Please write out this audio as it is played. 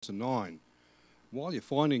to 9. While you're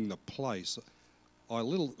finding the place,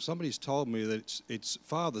 somebody's told me that it's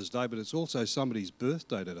Father's Day, but it's also somebody's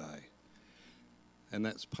birthday today. And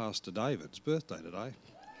that's Pastor David's birthday today.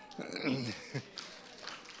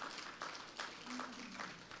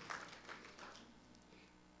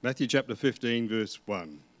 Matthew chapter 15, verse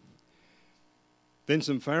 1. Then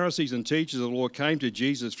some Pharisees and teachers of the law came to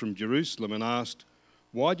Jesus from Jerusalem and asked,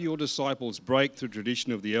 "Why do your disciples break the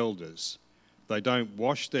tradition of the elders? They don't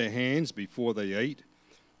wash their hands before they eat."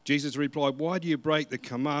 Jesus replied, "Why do you break the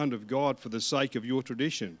command of God for the sake of your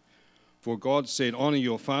tradition? For God said, 'Honour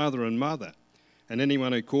your father and mother,' and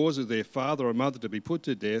anyone who causes their father or mother to be put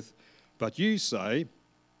to death. But you say,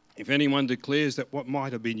 if anyone declares that what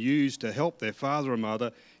might have been used to help their father or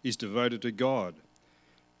mother is devoted to God,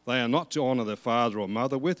 they are not to honour their father or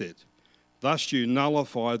mother with it. Thus you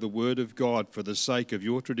nullify the word of God for the sake of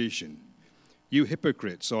your tradition. You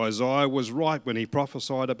hypocrites, Isaiah was right when he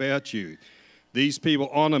prophesied about you. These people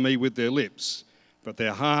honour me with their lips, but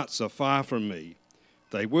their hearts are far from me.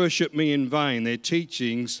 They worship me in vain. Their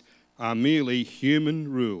teachings are merely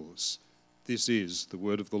human rules." This is the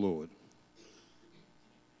word of the Lord.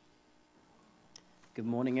 Good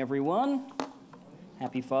morning, everyone.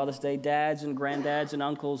 Happy Father's Day, dads and granddads and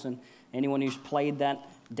uncles and anyone who's played that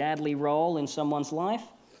dadly role in someone's life.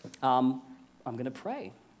 I'm going to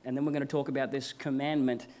pray, and then we're going to talk about this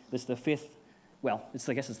commandment. That's the fifth, I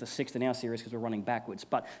guess it's the sixth in our series because we're running backwards,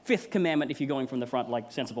 but fifth commandment if you're going from the front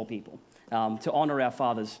like sensible people, to honor our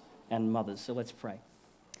fathers and mothers. So let's pray.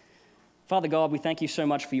 Father God, we thank you so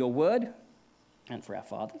much for your word and for our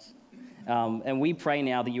fathers. And we pray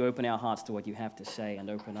now that you open our hearts to what you have to say and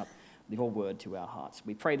open up your word to our hearts.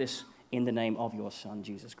 We pray this in the name of your Son,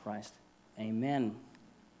 Jesus Christ. Amen.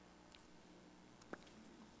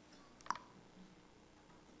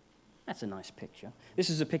 That's a nice picture. This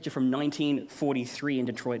is a picture from 1943 in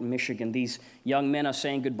Detroit, Michigan. These young men are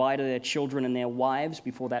saying goodbye to their children and their wives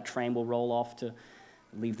before that train will roll off to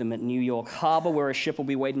leave them at New York Harbor, where a ship will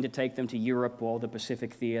be waiting to take them to Europe or the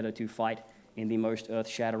Pacific Theater to fight in the most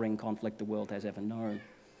earth-shattering conflict the world has ever known.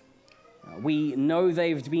 We know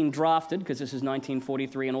they've been drafted because this is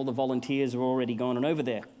 1943 and all the volunteers are already gone and over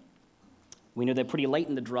there. We know they're pretty late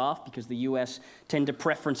in the draft because the U.S. tend to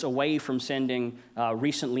preference away from sending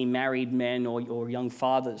recently married men or young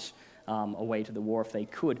fathers away to the war if they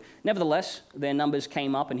could. Nevertheless, their numbers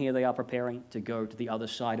came up and here they are preparing to go to the other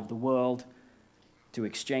side of the world to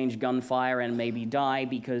exchange gunfire and maybe die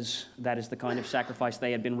because that is the kind of sacrifice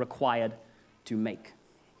they had been required to make.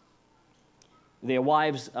 Their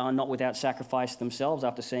wives are not without sacrifice themselves.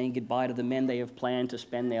 After saying goodbye to the men they have planned to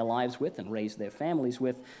spend their lives with and raise their families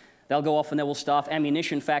with, they'll go off and they will staff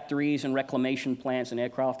ammunition factories and reclamation plants and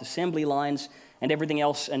aircraft assembly lines and everything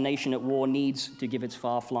else a nation at war needs to give its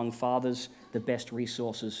far-flung fathers the best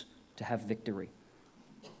resources to have victory.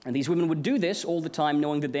 And these women would do this all the time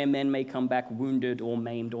knowing that their men may come back wounded or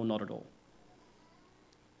maimed or not at all.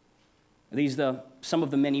 These are some of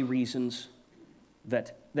the many reasons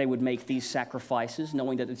that they would make these sacrifices,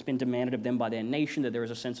 knowing that it's been demanded of them by their nation, that there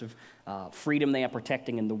is a sense of freedom they are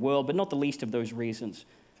protecting in the world. But not the least of those reasons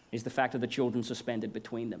is the fact of the children suspended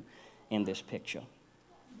between them in this picture.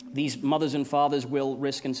 These mothers and fathers will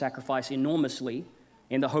risk and sacrifice enormously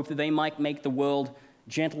in the hope that they might make the world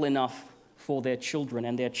gentle enough for their children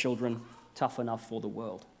and their children tough enough for the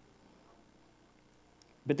world.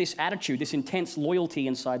 But this attitude, this intense loyalty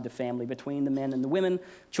inside the family between the men and the women,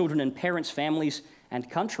 children and parents, families and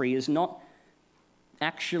country is not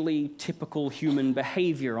actually typical human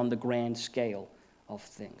behavior on the grand scale of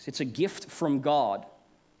things. It's a gift from God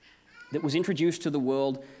that was introduced to the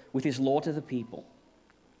world with his law to the people,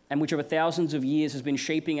 and which over thousands of years has been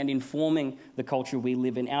shaping and informing the culture we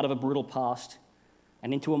live in out of a brutal past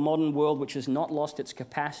and into a modern world which has not lost its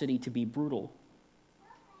capacity to be brutal,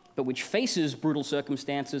 but which faces brutal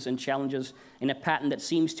circumstances and challenges in a pattern that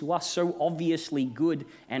seems to us so obviously good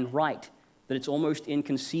and right that it's almost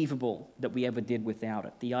inconceivable that we ever did without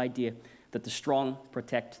it. The idea that the strong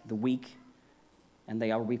protect the weak and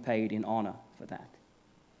they are repaid in honor for that.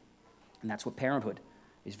 And that's what parenthood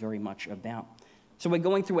is very much about. So we're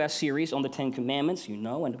going through our series on the Ten Commandments,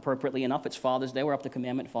 and appropriately enough, it's Father's Day. We're up to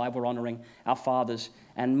Commandment 5. We're honoring our fathers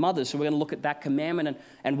and mothers. So we're going to look at that commandment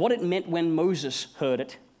and what it meant when Moses heard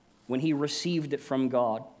it, when he received it from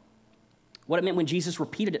God, what it meant when Jesus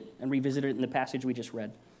repeated it and revisited it in the passage we just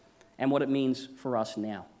read, and what it means for us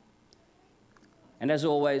now. And as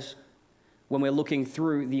always, when we're looking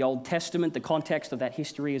through the Old Testament, the context of that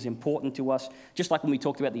history is important to us. Just like when we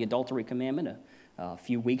talked about the adultery commandment a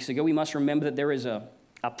few weeks ago, we must remember that there is a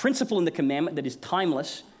principle in the commandment that is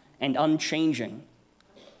timeless and unchanging.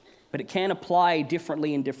 but it can apply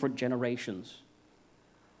differently in different generations.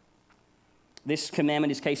 This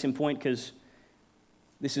commandment is case in point because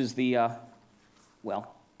this is the,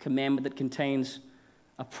 commandment that contains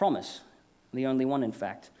a promise, the only one, in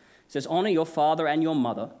fact. It says, honor your father and your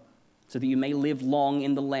mother so that you may live long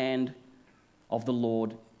in the land of the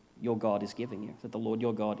Lord your God is giving you, that the Lord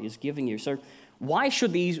your God is giving you. So why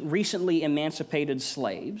should these recently emancipated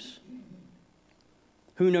slaves,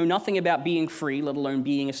 who know nothing about being free, let alone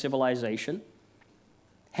being a civilization,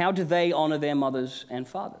 how do they honor their mothers and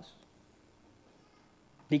fathers?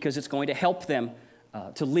 Because it's going to help them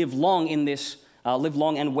to live long in this, live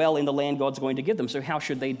long and well in the land God's going to give them. So how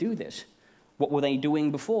should they do this? What were they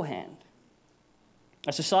doing beforehand?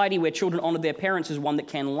 A society where children honor their parents is one that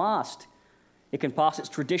can last. It can pass its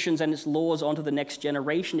traditions and its laws on to the next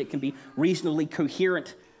generation. It can be reasonably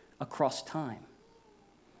coherent across time.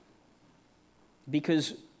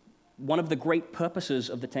 Because one of the great purposes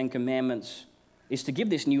of the Ten Commandments is to give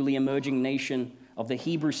this newly emerging nation of the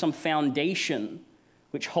Hebrews some foundation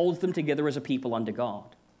which holds them together as a people under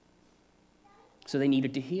God. So they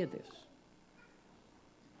needed to hear this.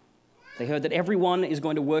 They heard that everyone is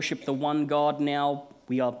going to worship the one God now.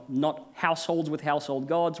 We are not households with household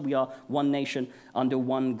gods. We are one nation under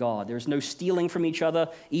one God. There is no stealing from each other,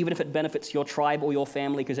 even if it benefits your tribe or your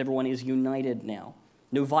family, because everyone is united now.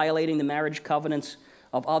 No violating the marriage covenants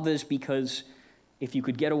of others, because if you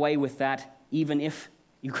could get away with that, even if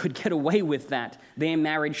you could get away with that, their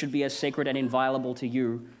marriage should be as sacred and inviolable to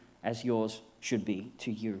you as yours should be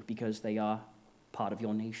to you, because they are part of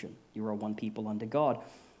your nation. You are one people under God.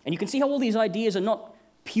 And you can see how all these ideas are not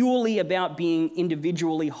purely about being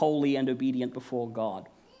individually holy and obedient before God.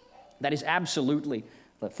 That is absolutely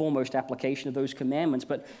the foremost application of those commandments,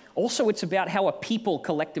 but also it's about how a people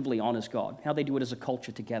collectively honors God, how they do it as a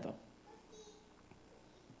culture together.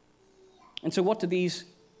 And so what do these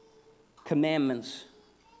commandments,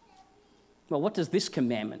 what does this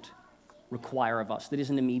commandment require of us that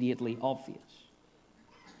isn't immediately obvious?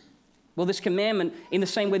 Well, this commandment, in the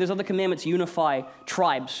same way those other commandments unify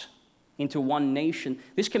tribes into one nation,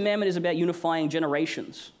 this commandment is about unifying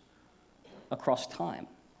generations across time.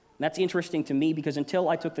 And that's interesting to me because until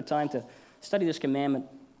I took the time to study this commandment,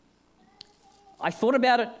 I thought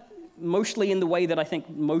about it mostly in the way that I think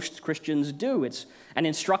most Christians do. It's an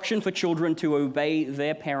instruction for children to obey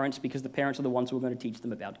their parents because the parents are the ones who are going to teach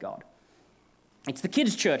them about God. It's the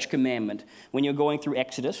kids' church commandment. When you're going through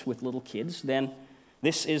Exodus with little kids, then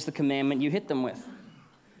this is the commandment you hit them with.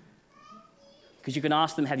 Because you can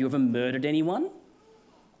ask them, have you ever murdered anyone?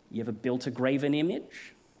 You ever built a graven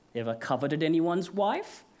image? You ever coveted anyone's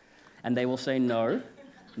wife? And they will say, no,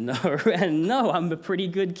 and no, I'm a pretty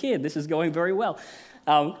good kid. This is going very well.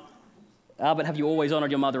 But have you always honored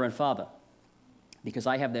your mother and father? Because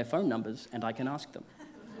I have their phone numbers and I can ask them.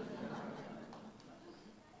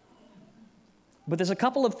 But there's a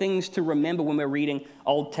couple of things to remember when we're reading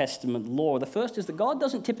Old Testament law. The first is that God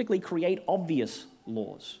doesn't typically create obvious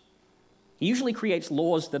laws. He usually creates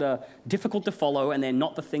laws that are difficult to follow and they're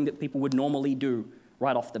not the thing that people would normally do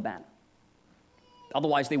right off the bat.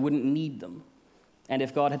 Otherwise, they wouldn't need them. And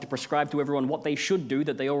if God had to prescribe to everyone what they should do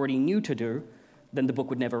that they already knew to do, then the book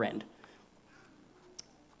would never end.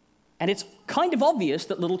 And it's kind of obvious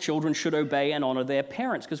that little children should obey and honor their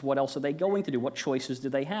parents, because what else are they going to do? What choices do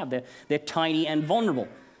they have? They're tiny and vulnerable.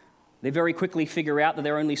 They very quickly figure out that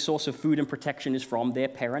their only source of food and protection is from their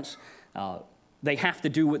parents. They have to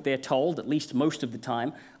do what they're told, at least most of the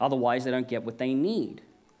time. Otherwise, they don't get what they need.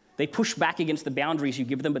 They push back against the boundaries you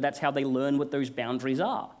give them, but that's how they learn what those boundaries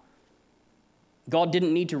are. God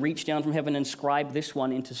didn't need to reach down from heaven and inscribe this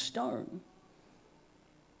one into stone.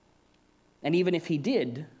 And even if he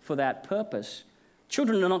did for that purpose,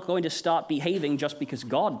 children are not going to start behaving just because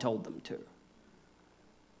God told them to.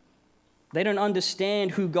 They don't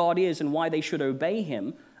understand who God is and why they should obey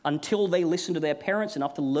him until they listen to their parents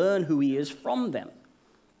enough to learn who he is from them.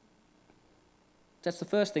 That's the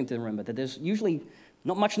first thing to remember, that there's usually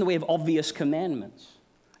not much in the way of obvious commandments.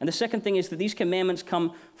 And the second thing is that these commandments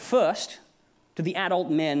come first to the adult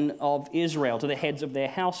men of Israel, to the heads of their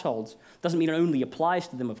households. Doesn't mean it only applies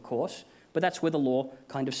to them, of course, but that's where the law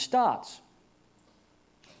kind of starts.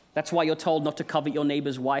 That's why you're told not to covet your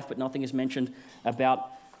neighbor's wife, but nothing is mentioned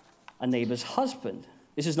about a neighbor's husband.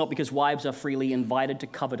 This is not because wives are freely invited to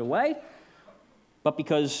covet away, but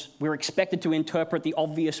because we're expected to interpret the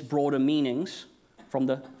obvious broader meanings from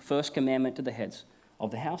the first commandment to the heads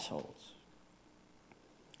of the households.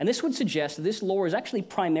 And this would suggest that this law is actually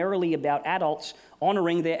primarily about adults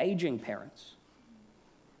honoring their aging parents.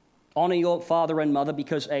 Honor your father and mother,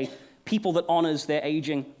 because a people that honors their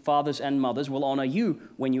aging fathers and mothers will honor you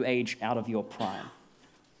when you age out of your prime.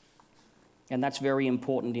 And that's very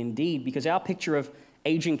important indeed, because our picture of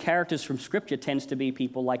aging characters from Scripture tends to be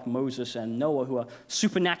people like Moses and Noah, who are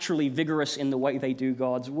supernaturally vigorous in the way they do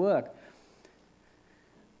God's work.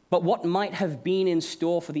 But what might have been in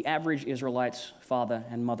store for the average Israelite's father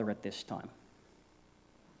and mother at this time?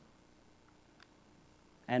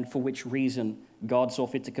 And for which reason God saw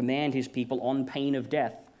fit to command his people on pain of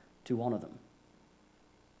death to honor them?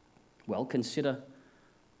 Well, consider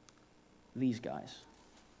these guys.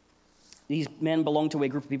 These men belong to a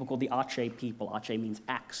group of people called the Aceh people. Aceh means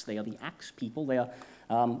axe. They are the axe people. They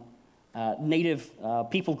are native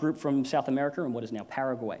people group from South America and what is now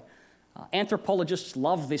Paraguay. Anthropologists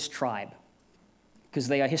love this tribe because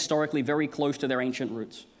they are historically very close to their ancient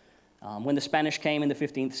roots. When the Spanish came in the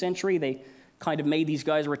 15th century, they kind of made these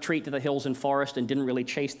guys retreat to the hills and forest and didn't really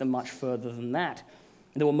chase them much further than that.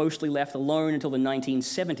 And they were mostly left alone until the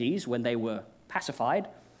 1970s when they were pacified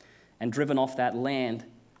and driven off that land.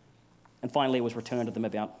 And finally it was returned to them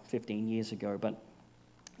about 15 years ago. But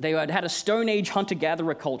they had a Stone Age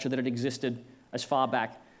hunter-gatherer culture that had existed as far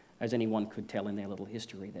back as anyone could tell in their little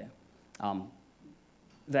history there.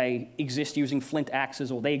 They existed using flint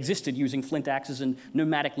axes and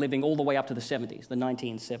nomadic living all the way up to the 70s, the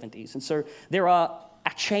 1970s. And so there are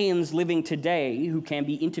Achaeans living today who can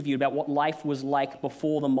be interviewed about what life was like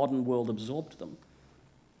before the modern world absorbed them,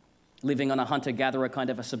 living on a hunter-gatherer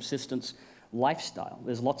kind of a subsistence lifestyle.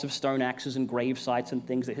 There's lots of stone axes and grave sites and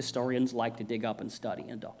things that historians like to dig up and study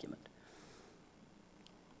and document.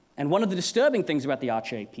 And one of the disturbing things about the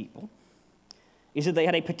Aceh people is that they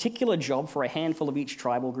had a particular job for a handful of each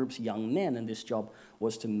tribal group's young men, and this job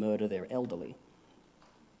was to murder their elderly.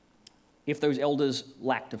 If those elders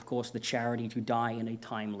lacked, of course, the charity to die in a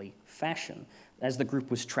timely fashion. As the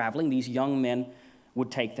group was traveling, these young men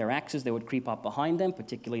would take their axes, they would creep up behind them,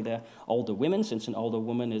 particularly their older women, since an older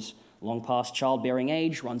woman is long past childbearing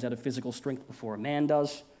age, runs out of physical strength before a man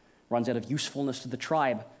does, runs out of usefulness to the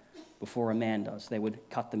tribe before a man does. They would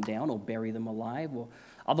cut them down or bury them alive or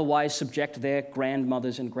otherwise subject their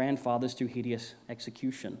grandmothers and grandfathers to hideous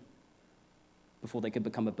execution before they could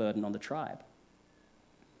become a burden on the tribe.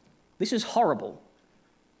 This is horrible,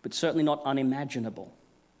 but certainly not unimaginable.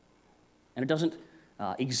 And it doesn't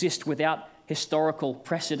exist without historical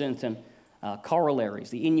precedent and corollaries.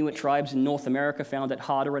 The Inuit tribes in North America found it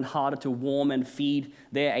harder and harder to warm and feed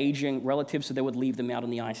their aging relatives, so they would leave them out on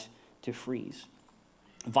the ice to freeze.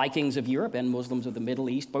 Vikings of Europe and Muslims of the Middle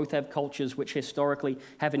East both have cultures which historically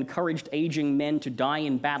have encouraged aging men to die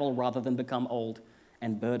in battle rather than become old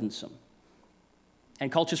and burdensome.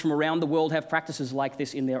 And cultures from around the world have practices like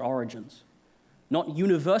this in their origins. Not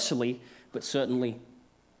universally, but certainly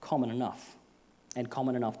common enough, and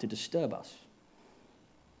common enough to disturb us.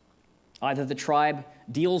 Either the tribe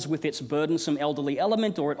deals with its burdensome elderly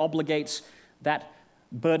element, or it obligates that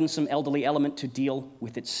burdensome elderly element to deal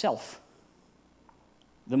with itself.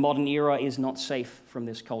 The modern era is not safe from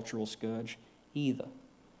this cultural scourge either.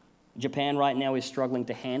 Japan right now is struggling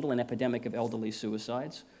to handle an epidemic of elderly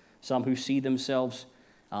suicides, some who see themselves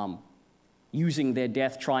using their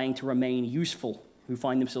death trying to remain useful, who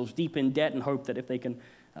find themselves deep in debt and hope that if they can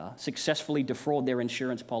successfully defraud their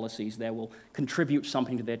insurance policies, they will contribute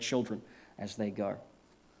something to their children as they go.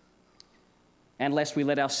 And lest we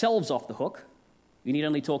let ourselves off the hook, we need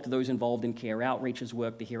only talk to those involved in care outreach's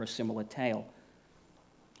work to hear a similar tale.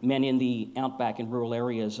 Men in the outback and rural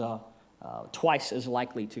areas are twice as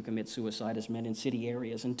likely to commit suicide as men in city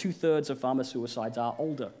areas, and 2/3 of farmer suicides are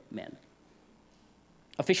older men.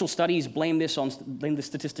 Official studies blame the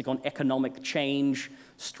statistic on economic change,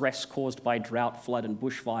 stress caused by drought, flood, and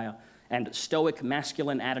bushfire, and stoic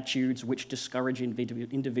masculine attitudes which discourage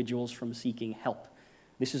individuals from seeking help.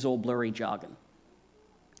 This is all blurry jargon.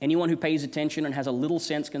 Anyone who pays attention and has a little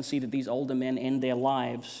sense can see that these older men end their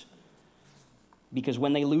lives because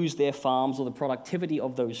when they lose their farms or the productivity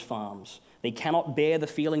of those farms, they cannot bear the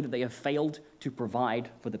feeling that they have failed to provide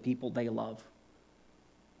for the people they love,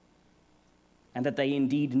 and that they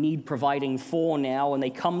indeed need providing for now, and they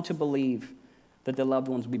come to believe that their loved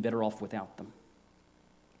ones will be better off without them.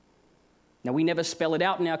 Now, we never spell it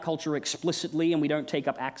out in our culture explicitly, and we don't take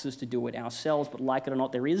up axes to do it ourselves, but like it or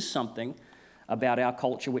not, there is something about our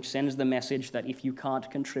culture which sends the message that if you can't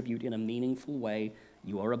contribute in a meaningful way,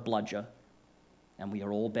 you are a bludger, and we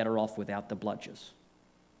are all better off without the bludgers.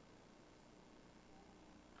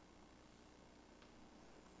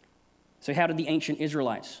 So how did the ancient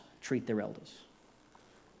Israelites treat their elders?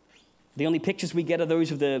 The only pictures we get are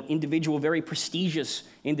those of the individual, very prestigious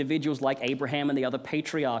individuals like Abraham and the other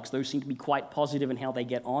patriarchs. Those seem to be quite positive in how they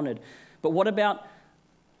get honored. But what about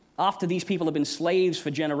after these people have been slaves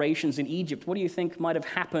for generations in Egypt? What do you think might have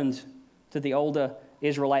happened to the older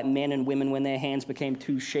Israelite men and women when their hands became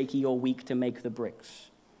too shaky or weak to make the bricks.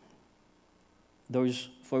 Those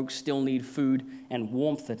folks still need food and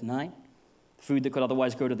warmth at night, food that could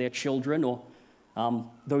otherwise go to their children or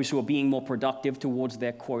those who are being more productive towards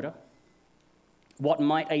their quota. What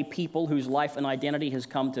might a people whose life and identity has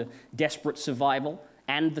come to desperate survival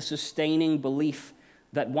and the sustaining belief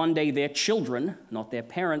that one day their children, not their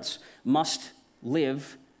parents, must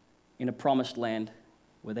live in a promised land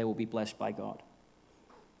where they will be blessed by God?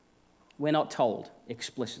 We're not told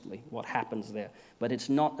explicitly what happens there, but it's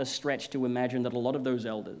not a stretch to imagine that a lot of those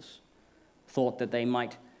elders thought that they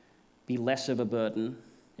might be less of a burden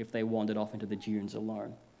if they wandered off into the dunes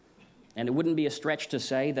alone. And it wouldn't be a stretch to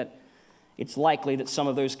say that it's likely that some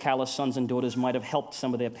of those callous sons and daughters might have helped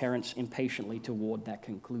some of their parents impatiently toward that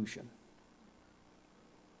conclusion.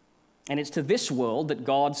 And it's to this world that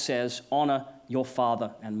God says, honor your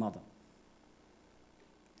father and mother.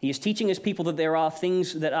 He is teaching his people that there are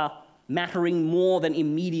things that are mattering more than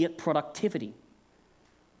immediate productivity.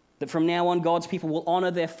 That from now on, God's people will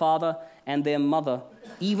honor their father and their mother,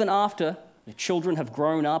 even after the children have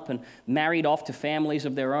grown up and married off to families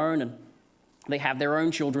of their own, and they have their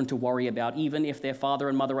own children to worry about, even if their father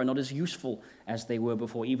and mother are not as useful as they were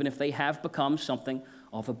before, even if they have become something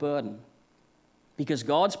of a burden. Because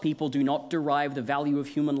God's people do not derive the value of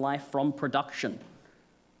human life from production.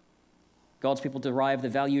 God's people derive the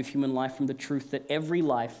value of human life from the truth that every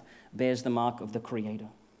life bears the mark of the Creator.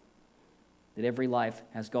 That every life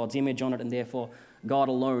has God's image on it, and therefore God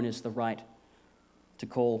alone is the right to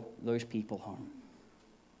call those people home.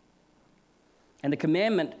 And the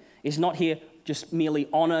commandment is not here just merely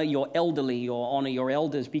honor your elderly or honor your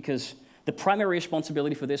elders, because the primary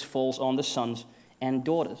responsibility for this falls on the sons and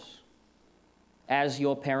daughters. As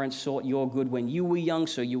your parents sought your good when you were young,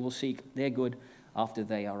 so you will seek their good after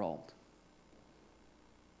they are old.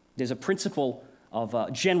 There's a principle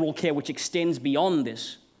of general care which extends beyond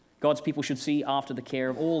this. God's people should see after the care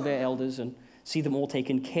of all their elders and see them all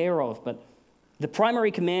taken care of. But the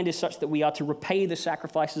primary command is such that we are to repay the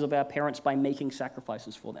sacrifices of our parents by making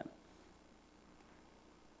sacrifices for them.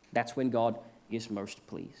 That's when God is most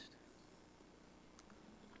pleased.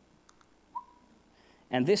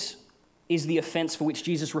 And this is the offense for which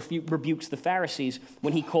Jesus rebukes the Pharisees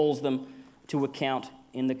when he calls them to account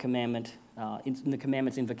in the commandment, in the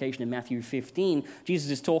commandment's invocation in Matthew 15.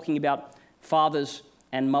 Jesus is talking about fathers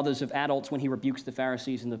and mothers of adults when he rebukes the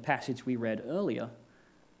Pharisees in the passage we read earlier,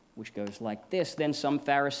 which goes like this. Then some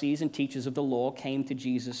Pharisees and teachers of the law came to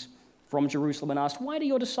Jesus from Jerusalem and asked, "Why do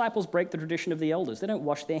your disciples break the tradition of the elders? They don't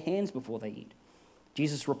wash their hands before they eat."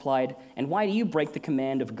 Jesus replied, "And why do you break the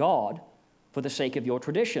command of God for the sake of your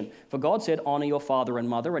tradition? For God said, 'Honor your father and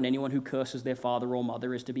mother,' and anyone who curses their father or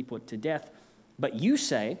mother is to be put to death. But you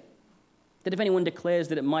say that if anyone declares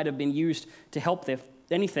that it might have been used to help if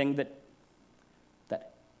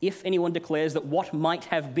anyone declares that what might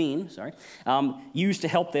have been, used to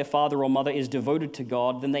help their father or mother is devoted to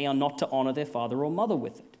God, then they are not to honor their father or mother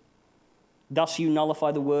with it. Thus you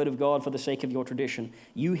nullify the word of God for the sake of your tradition.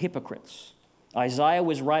 You hypocrites! Isaiah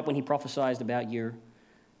was right when he prophesied about you.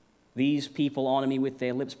 These people honor me with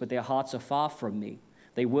their lips, but their hearts are far from me.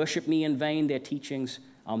 They worship me in vain. Their teachings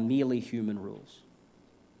are merely human rules."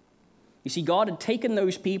 You see, God had taken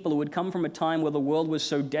those people who had come from a time where the world was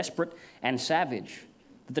so desperate and savage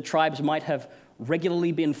that the tribes might have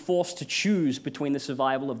regularly been forced to choose between the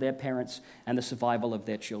survival of their parents and the survival of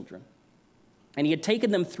their children. And he had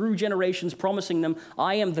taken them through generations, promising them,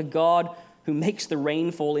 "I am the God who makes the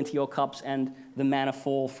rain fall into your cups and the manna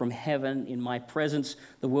fall from heaven. In my presence,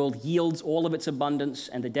 the world yields all of its abundance,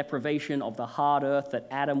 and the deprivation of the hard earth that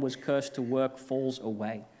Adam was cursed to work falls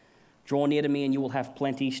away. Draw near to me, and you will have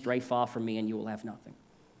plenty. Stray far from me, and you will have nothing.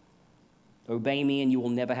 Obey me, and you will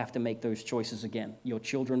never have to make those choices again. Your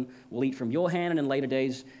children will eat from your hand, and in later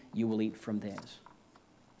days, you will eat from theirs."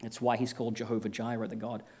 That's why he's called Jehovah Jireh, the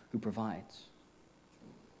God who provides.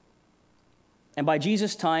 And by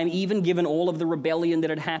Jesus' time, even given all of the rebellion that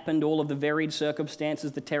had happened, all of the varied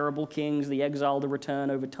circumstances, the terrible kings, the exile, the return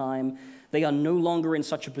over time, they are no longer in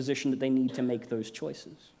such a position that they need to make those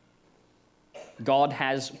choices. God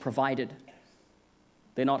has provided.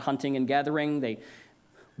 They're not hunting and gathering. They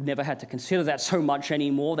never had to consider that so much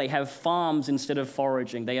anymore. They have farms instead of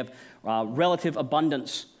foraging. They have relative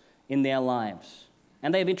abundance in their lives.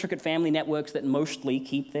 And they have intricate family networks that mostly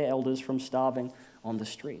keep their elders from starving on the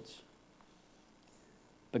streets.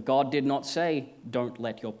 But God did not say, "Don't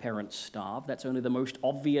let your parents starve." That's only the most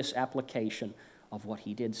obvious application of what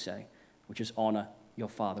he did say, which is honor your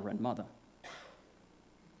father and mother.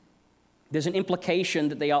 There's an implication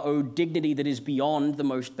that they are owed dignity that is beyond the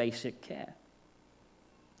most basic care.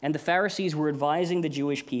 And the Pharisees were advising the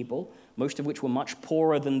Jewish people, most of which were much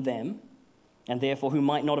poorer than them, and therefore who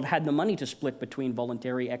might not have had the money to split between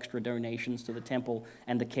voluntary extra donations to the temple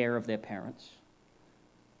and the care of their parents,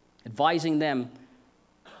 advising them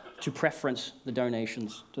to preference the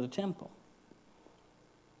donations to the temple.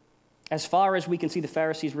 As far as we can see, the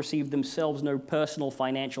Pharisees received themselves no personal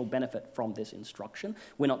financial benefit from this instruction.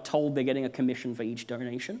 We're not told they're getting a commission for each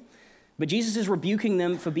donation. But Jesus is rebuking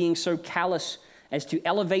them for being so callous as to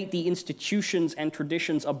elevate the institutions and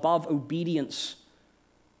traditions above obedience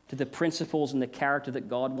to the principles and the character that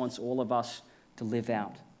God wants all of us to live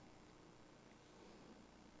out.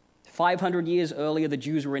 500 years earlier, the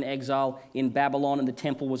Jews were in exile in Babylon, and the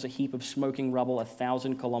temple was a heap of smoking rubble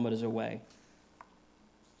 1,000 kilometers away.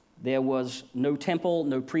 There was no temple,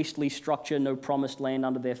 no priestly structure, no promised land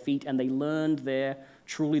under their feet, and they learned there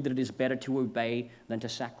truly that it is better to obey than to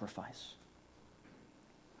sacrifice.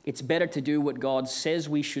 It's better to do what God says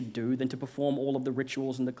we should do than to perform all of the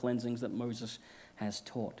rituals and the cleansings that Moses has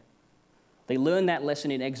taught. They learned that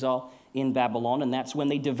lesson in exile in Babylon, and that's when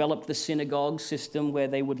they developed the synagogue system where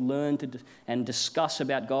they would learn and discuss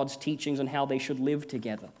about God's teachings and how they should live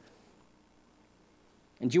together.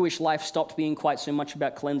 And Jewish life stopped being quite so much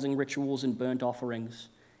about cleansing rituals and burnt offerings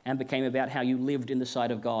and became about how you lived in the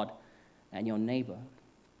sight of God and your neighbor.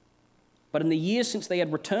 But in the years since they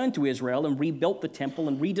had returned to Israel and rebuilt the temple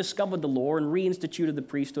and rediscovered the law and reinstituted the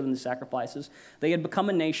priesthood and the sacrifices, they had become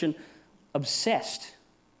a nation obsessed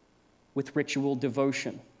with ritual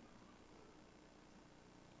devotion.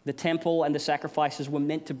 The temple and the sacrifices were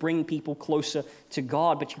meant to bring people closer to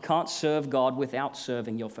God, but you can't serve God without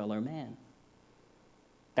serving your fellow man.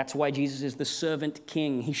 That's why Jesus is the servant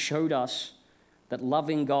king. He showed us that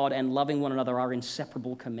loving God and loving one another are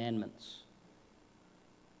inseparable commandments.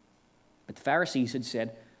 But the Pharisees had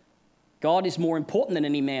said, God is more important than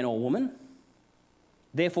any man or woman.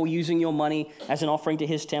 Therefore, using your money as an offering to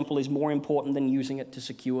his temple is more important than using it to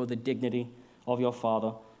secure the dignity of your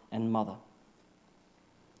father and mother.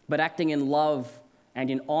 But acting in love and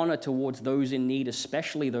in honor towards those in need,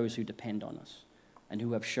 especially those who depend on us and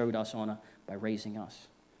who have showed us honor by raising us,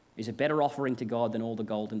 is a better offering to God than all the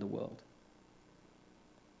gold in the world.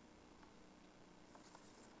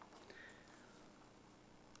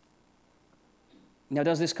 Now,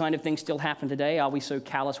 does this kind of thing still happen today? Are we so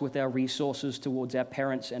callous with our resources towards our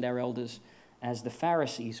parents and our elders as the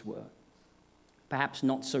Pharisees were? Perhaps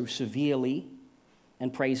not so severely,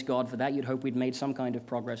 and praise God for that. You'd hope we'd made some kind of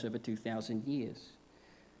progress over 2,000 years.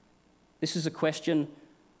 This is a question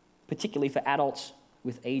particularly for adults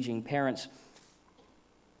with aging parents,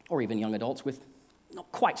 or even young adults with not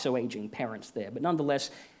quite so aging parents there, but nonetheless,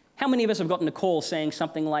 how many of us have gotten a call saying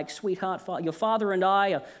something like, "Sweetheart, your father and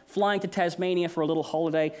I are flying to Tasmania for a little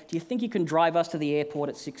holiday. Do you think you can drive us to the airport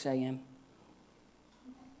at 6 a.m.?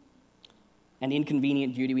 An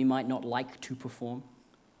inconvenient duty we might not like to perform.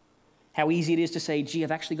 How easy it is to say, "Gee,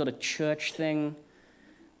 I've actually got a church thing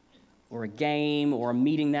or a game or a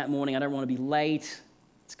meeting that morning. I don't want to be late."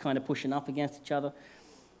 It's kind of pushing up against each other.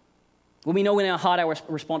 Well, we know in our heart our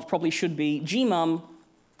response probably should be, "Gee, Mum,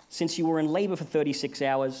 since you were in labor for 36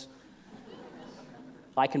 hours,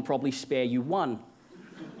 I can probably spare you one."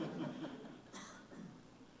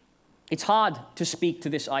 It's hard to speak to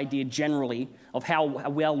this idea generally of how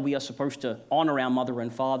well we are supposed to honor our mother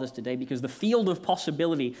and fathers today, because the field of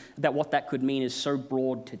possibility about what that could mean is so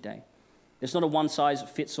broad today. There's not a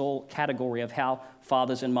one-size-fits-all category of how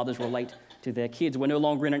fathers and mothers relate to their kids. We're no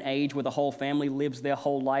longer in an age where the whole family lives their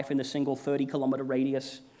whole life in a single 30-kilometer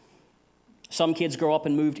radius. Some kids grow up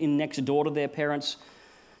and moved in next door to their parents.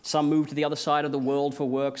 Some move to the other side of the world for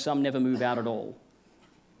work. Some never move out at all.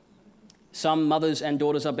 Some mothers and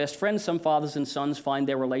daughters are best friends. Some fathers and sons find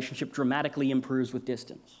their relationship dramatically improves with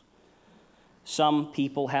distance. Some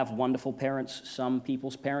people have wonderful parents. Some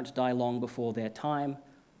people's parents die long before their time.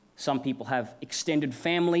 Some people have extended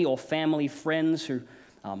family or family friends who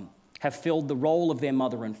have filled the role of their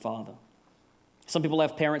mother and father. Some people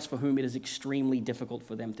have parents for whom it is extremely difficult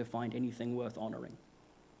for them to find anything worth honoring.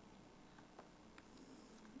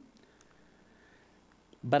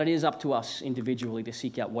 But it is up to us individually to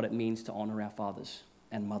seek out what it means to honor our fathers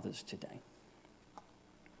and mothers today.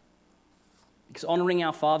 Because honoring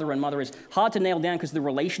our father and mother is hard to nail down because the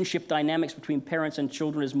relationship dynamics between parents and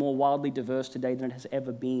children is more wildly diverse today than it has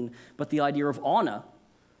ever been. But the idea of honor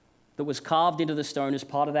that was carved into the stone as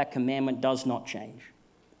part of that commandment does not change.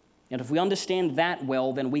 And if we understand that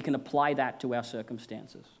well, then we can apply that to our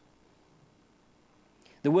circumstances.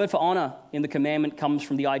 The word for honor in the commandment comes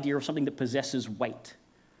from the idea of something that possesses weight.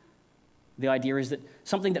 The idea is that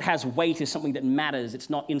something that has weight is something that matters. It's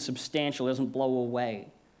not insubstantial. It doesn't blow away.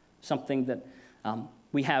 Something that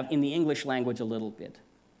we have in the English language a little bit.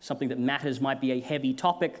 Something that matters might be a heavy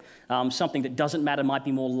topic. Something that doesn't matter might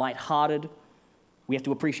be more lighthearted. We have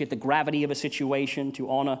to appreciate the gravity of a situation. To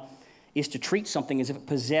honor is to treat something as if it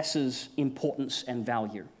possesses importance and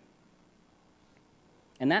value.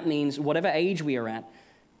 And that means whatever age we are at,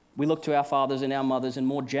 we look to our fathers and our mothers, and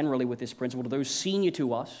more generally with this principle, to those senior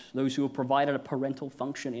to us, those who have provided a parental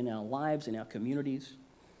function in our lives, in our communities,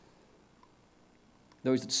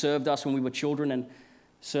 those that served us when we were children and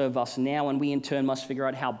serve us now, and we in turn must figure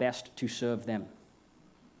out how best to serve them.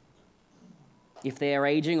 If they are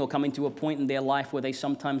aging or coming to a point in their life where they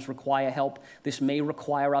sometimes require help, this may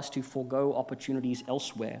require us to forego opportunities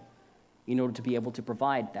elsewhere in order to be able to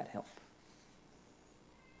provide that help.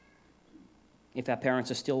 If our parents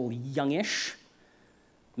are still youngish,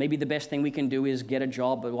 maybe the best thing we can do is get a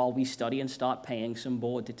job while we study and start paying some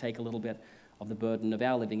board to take a little bit of the burden of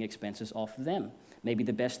our living expenses off them. Maybe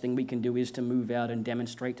the best thing we can do is to move out and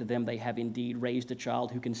demonstrate to them they have indeed raised a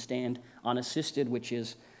child who can stand unassisted, which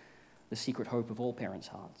is the secret hope of all parents'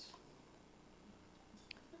 hearts.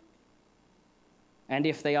 And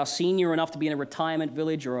if they are senior enough to be in a retirement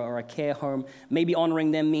village or a care home, maybe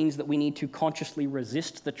honoring them means that we need to consciously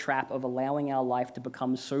resist the trap of allowing our life to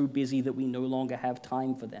become so busy that we no longer have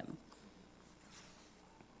time for them.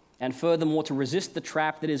 And furthermore, to resist the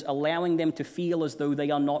trap that is allowing them to feel as though they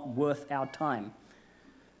are not worth our time,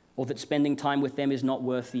 or that spending time with them is not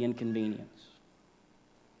worth the inconvenience.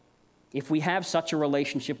 If we have such a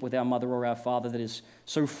relationship with our mother or our father that is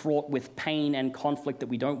so fraught with pain and conflict that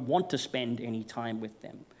we don't want to spend any time with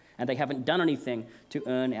them, and they haven't done anything to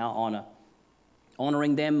earn our honor,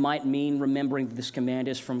 honoring them might mean remembering that this command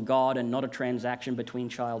is from God and not a transaction between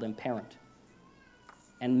child and parent.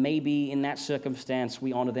 And maybe in that circumstance,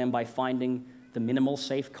 we honor them by finding the minimal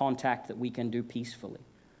safe contact that we can do peacefully.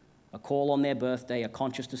 A call on their birthday, a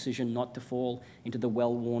conscious decision not to fall into the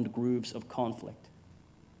well-worn grooves of conflict.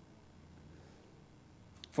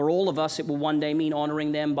 For all of us, it will one day mean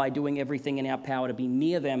honoring them by doing everything in our power to be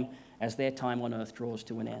near them as their time on earth draws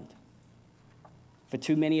to an end. For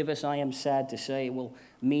too many of us, I am sad to say, it will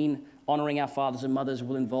mean honoring our fathers and mothers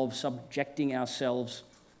will involve subjecting ourselves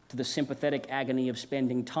to the sympathetic agony of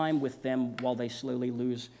spending time with them while they slowly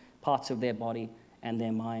lose parts of their body and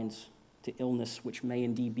their minds to illness, which may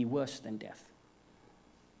indeed be worse than death.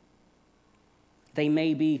 They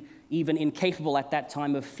may be even incapable at that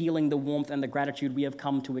time of feeling the warmth and the gratitude we have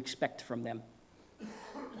come to expect from them.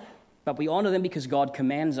 But we honor them because God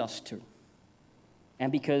commands us to,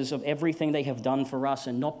 and because of everything they have done for us,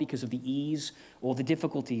 and not because of the ease or the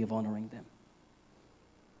difficulty of honoring them.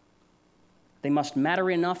 They must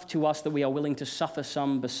matter enough to us that we are willing to suffer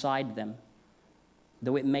some beside them.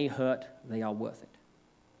 Though it may hurt, they are worth it.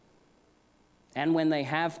 And when they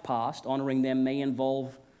have passed, honoring them may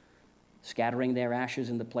involve scattering their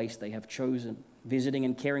ashes in the place they have chosen, visiting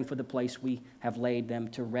and caring for the place we have laid them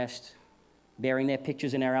to rest, bearing their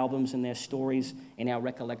pictures in our albums and their stories in our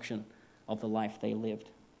recollection of the life they lived.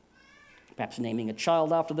 Perhaps naming a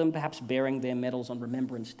child after them, perhaps bearing their medals on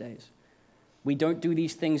remembrance days. We don't do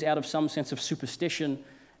these things out of some sense of superstition,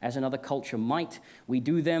 as another culture might. We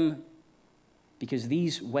do them because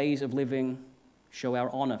these ways of living show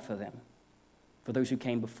our honor for them, for those who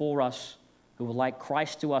came before us, who were like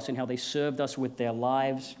Christ to us in how they served us with their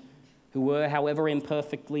lives, who were, however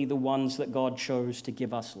imperfectly, the ones that God chose to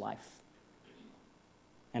give us life,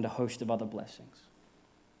 and a host of other blessings.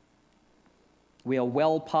 We are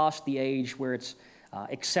well past the age where it's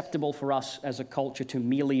acceptable for us as a culture to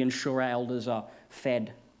merely ensure our elders are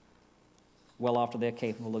fed well after they're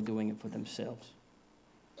capable of doing it for themselves.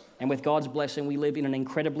 And with God's blessing, we live in an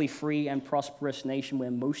incredibly free and prosperous nation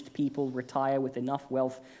where most people retire with enough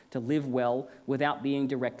wealth to live well without being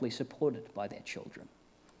directly supported by their children.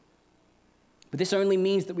 But this only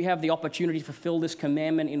means that we have the opportunity to fulfill this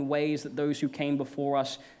commandment in ways that those who came before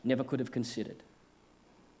us never could have considered.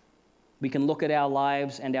 We can look at our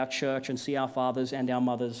lives and our church and see our fathers and our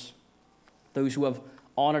mothers, those who have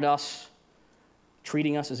honored us,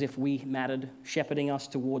 treating us as if we mattered, shepherding us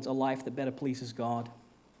towards a life that better pleases God.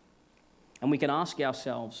 And we can ask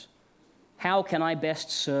ourselves, how can I best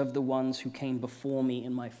serve the ones who came before me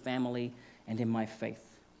in my family and in my faith?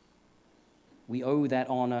 We owe that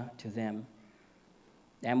honor to them,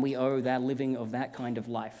 and we owe that living of that kind of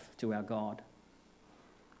life to our God.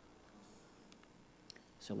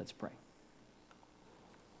 So let's pray.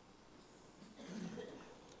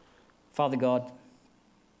 Father God,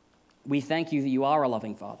 we thank you that you are a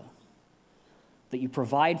loving Father, that you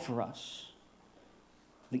provide for us,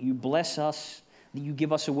 that you bless us, that you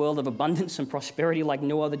give us a world of abundance and prosperity like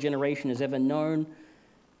no other generation has ever known,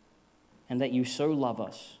 and that you so love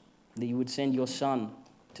us, that you would send your Son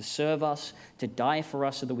to serve us, to die for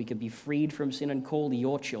us so that we could be freed from sin and called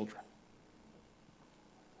your children.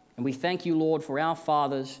 And we thank you, Lord, for our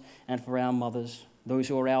fathers and for our mothers, those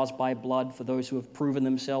who are ours by blood, for those who have proven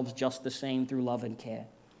themselves just the same through love and care.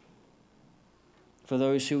 For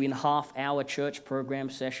those who in half-hour church program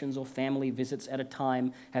sessions or family visits at a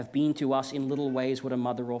time have been to us in little ways what a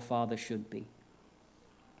mother or father should be.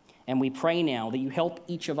 And we pray now that you help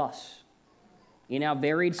each of us in our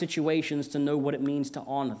varied situations to know what it means to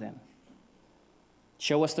honor them.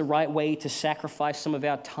 Show us the right way to sacrifice some of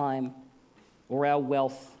our time or our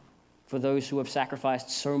wealth for those who have sacrificed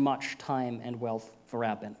so much time and wealth for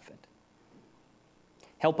our benefit.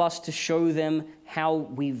 Help us to show them how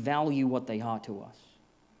we value what they are to us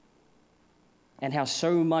and how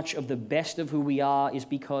so much of the best of who we are is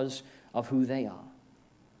because of who they are.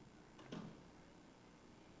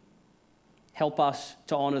 Help us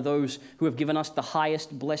to honor those who have given us the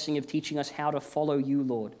highest blessing of teaching us how to follow you,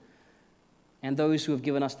 Lord, and those who have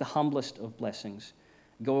given us the humblest of blessings,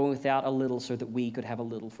 going without a little so that we could have a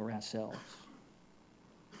little for ourselves.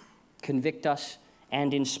 Convict us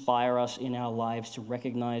and inspire us in our lives to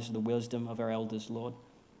recognize the wisdom of our elders, Lord.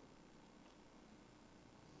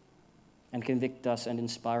 And convict us and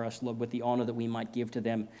inspire us, Lord, with the honor that we might give to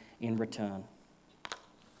them in return.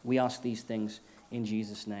 We ask these things in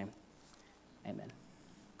Jesus' name. Amen.